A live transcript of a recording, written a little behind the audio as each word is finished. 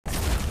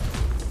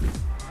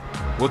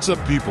What's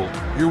up people,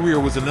 here we are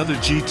with another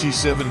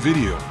GT7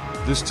 video,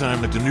 this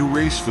time at the new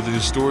race for the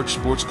historic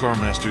sports car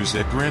masters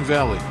at Gran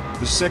Valley.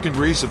 The second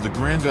race of the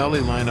Gran Valley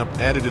lineup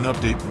added an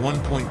update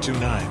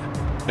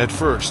 1.29. At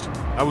first,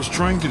 I was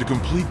trying to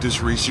complete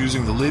this race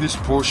using the latest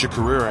Porsche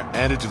Carrera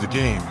added to the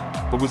game,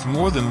 but with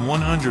more than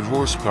 100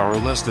 horsepower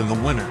less than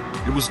the winner,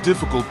 it was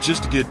difficult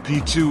just to get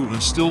P2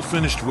 and still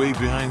finished way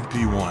behind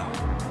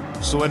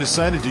P1. So I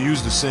decided to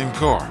use the same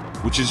car,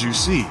 which as you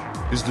see,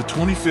 is the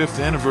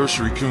 25th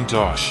anniversary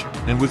Countach,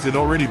 and with it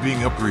already being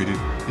upgraded,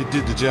 it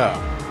did the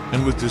job.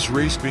 And with this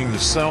race being the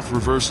south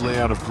reverse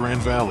layout of Gran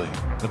Valley,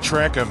 a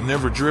track I've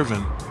never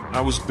driven,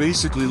 I was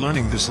basically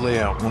learning this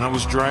layout when I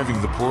was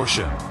driving the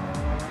Porsche.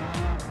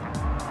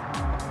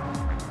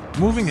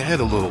 Moving ahead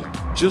a little,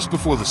 just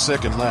before the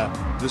second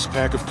lap, this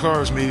pack of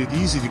cars made it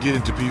easy to get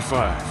into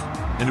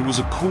P5, and it was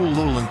a cool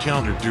little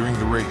encounter during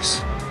the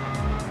race.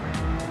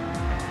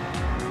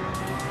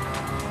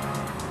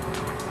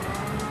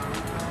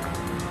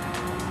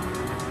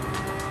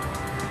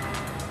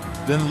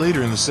 Then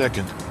later in the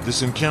second,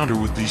 this encounter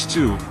with these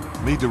two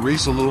made the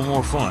race a little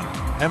more fun,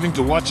 having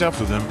to watch out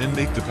for them and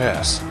make the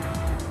pass.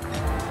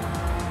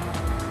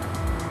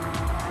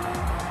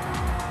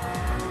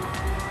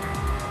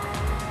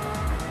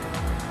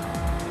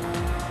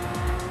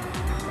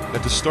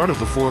 At the start of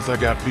the fourth I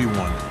got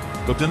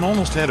P1, but then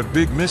almost had a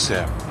big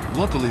mishap.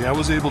 Luckily I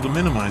was able to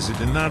minimize it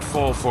and not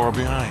fall far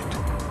behind.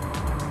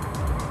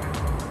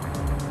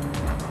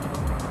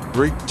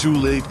 Braked too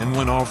late and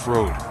went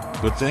off-road.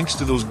 But thanks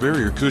to those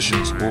barrier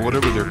cushions, or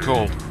whatever they're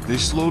called, they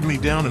slowed me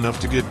down enough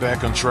to get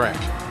back on track.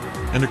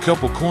 And a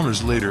couple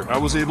corners later, I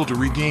was able to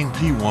regain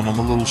P1 on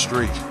the little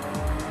straight.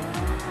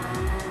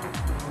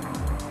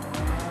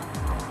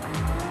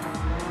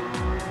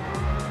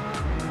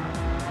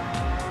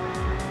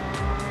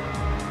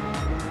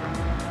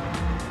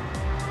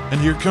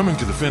 And here coming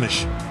to the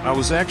finish, I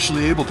was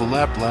actually able to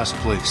lap last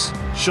place,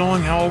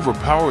 showing how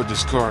overpowered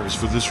this car is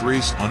for this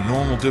race on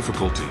normal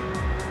difficulty.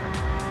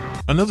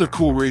 Another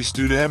cool race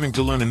due to having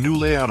to learn a new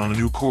layout on a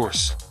new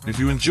course. If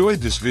you enjoyed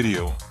this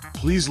video,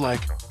 please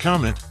like,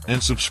 comment,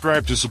 and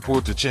subscribe to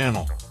support the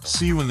channel.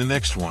 See you in the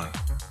next one.